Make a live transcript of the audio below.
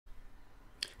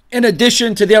In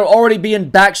addition to there already being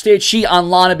backstage heat on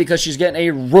Lana because she's getting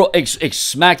a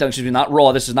SmackDown, excuse me, not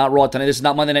Raw. This is not Raw tonight. This is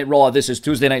not Monday Night Raw. This is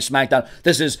Tuesday Night SmackDown.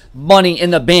 This is Money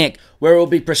in the Bank, where it will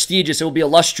be prestigious, it will be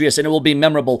illustrious, and it will be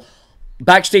memorable.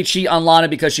 Backstage heat on Lana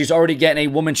because she's already getting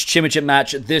a women's championship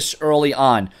match this early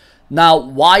on. Now,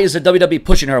 why is the WWE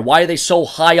pushing her? Why are they so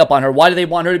high up on her? Why do they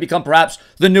want her to become perhaps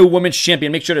the new women's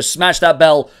champion? Make sure to smash that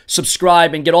bell,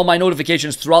 subscribe, and get all my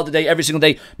notifications throughout the day, every single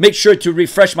day. Make sure to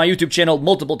refresh my YouTube channel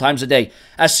multiple times a day.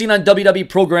 As seen on WWE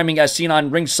programming, as seen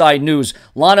on Ringside News,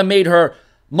 Lana made her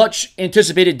much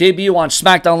anticipated debut on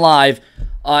SmackDown Live,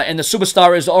 and the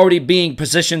superstar is already being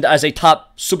positioned as a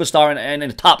top superstar and in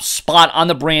a top spot on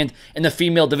the brand in the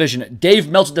female division. Dave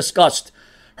Meltzer discussed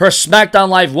her SmackDown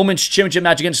Live Women's Championship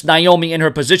match against Naomi in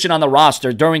her position on the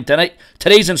roster during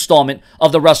today's installment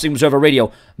of the Wrestling Observer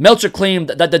Radio. Meltzer claimed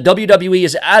that the WWE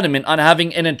is adamant on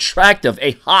having an attractive,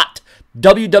 a hot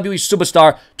WWE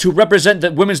superstar to represent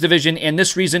the women's division, and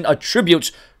this reason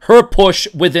attributes her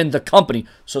push within the company.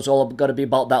 So it's all got to be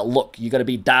about that look. You got to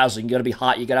be dazzling. You got to be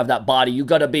hot. You got to have that body. You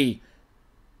got to be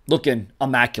looking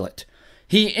immaculate.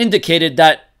 He indicated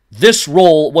that this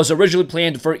role was originally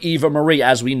planned for Eva Marie,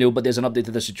 as we knew, but there's an update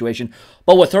to the situation.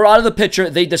 But with her out of the picture,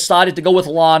 they decided to go with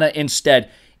Lana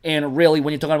instead. And really,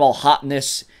 when you're talking about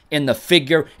hotness in the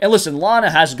figure, and listen,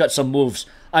 Lana has got some moves.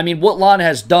 I mean, what Lana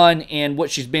has done and what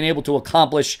she's been able to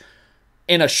accomplish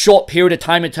in a short period of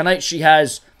time, and tonight she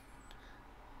has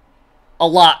a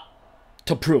lot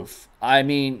to prove. I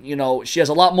mean, you know, she has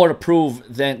a lot more to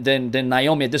prove than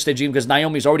Naomi at this stage, because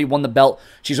Naomi's already won the belt.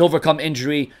 She's overcome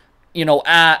injury. You know,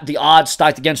 at the odds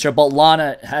stacked against her, but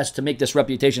Lana has to make this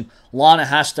reputation. Lana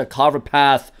has to carve a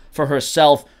path for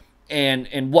herself,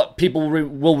 and what people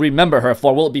will remember her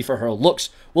for. Will it be for her looks?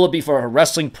 Will it be for her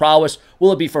wrestling prowess?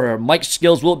 Will it be for her mic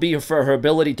skills? Will it be for her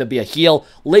ability to be a heel?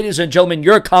 Ladies and gentlemen,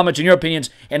 your comments and your opinions,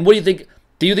 and what do you think?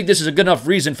 Do you think this is a good enough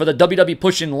reason for the WWE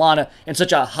pushing Lana in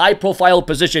such a high-profile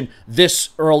position this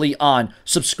early on?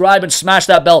 Subscribe and smash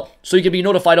that bell so you can be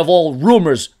notified of all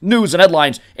rumors, news, and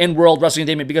headlines in World Wrestling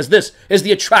Entertainment, because this is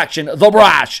the attraction, the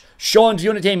brash, showing to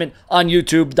you entertainment on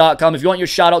YouTube.com. If you want your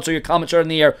shout-outs or your comments are in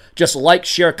the air, just like,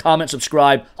 share, comment,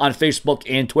 subscribe on Facebook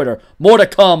and Twitter. More to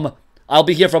come. I'll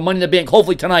be here for Money in the Bank,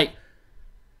 hopefully tonight,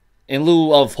 in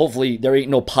lieu of hopefully there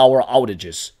ain't no power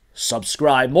outages.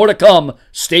 Subscribe. More to come.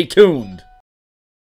 Stay tuned.